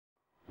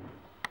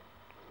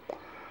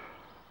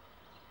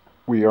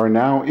We are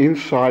now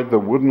inside the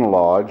wooden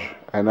lodge,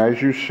 and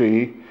as you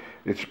see,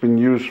 it's been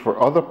used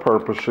for other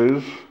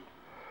purposes.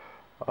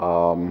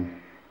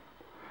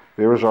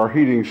 There's our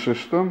heating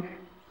system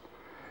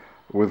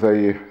with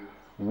a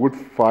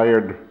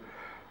wood-fired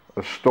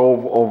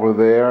stove over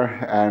there,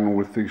 and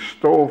with the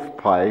stove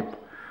pipe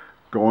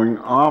going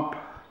up,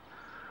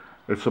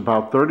 it's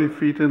about 30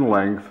 feet in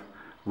length.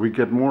 We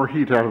get more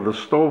heat out of the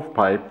stove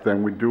pipe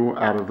than we do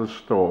out of the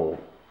stove.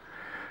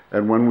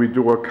 And when we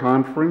do a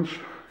conference,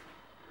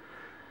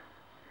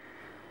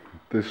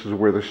 this is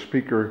where the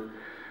speaker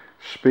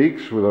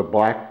speaks with a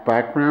black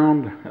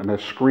background and a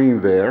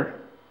screen there.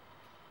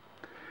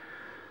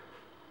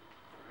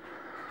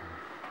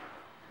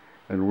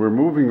 And we're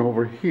moving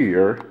over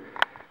here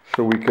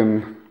so we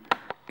can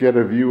get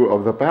a view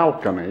of the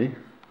balcony.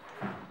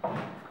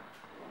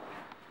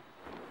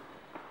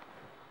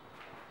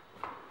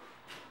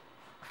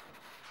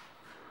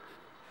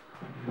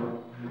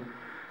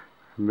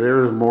 And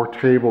there's more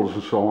tables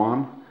and so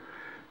on.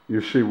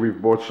 You see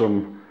we've bought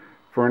some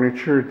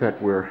furniture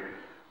that we're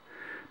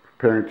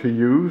preparing to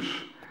use.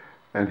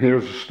 And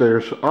here's the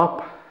stairs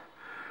up,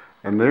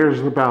 and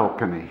there's the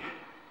balcony.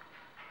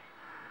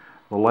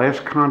 The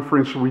last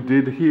conference we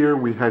did here,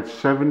 we had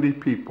 70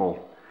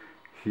 people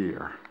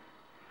here.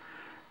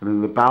 And in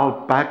the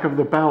back of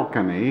the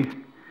balcony,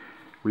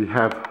 we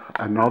have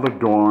another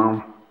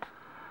dorm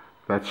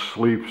that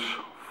sleeps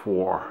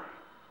 4.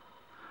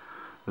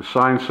 The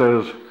sign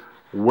says,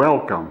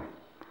 "Welcome.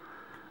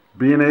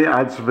 Bine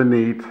ați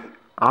venit,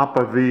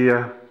 apa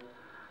via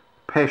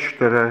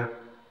Peștera,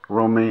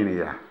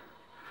 Romania."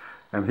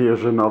 And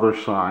here's another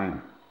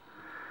sign.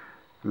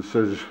 It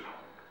says,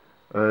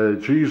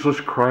 Jesus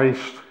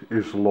Christ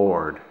is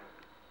Lord.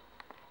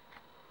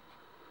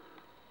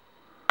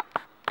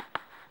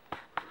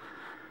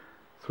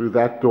 Through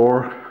that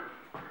door,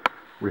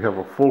 we have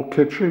a full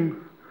kitchen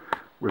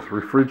with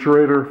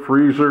refrigerator,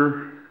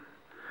 freezer,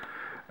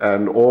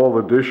 and all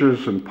the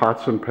dishes and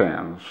pots and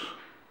pans.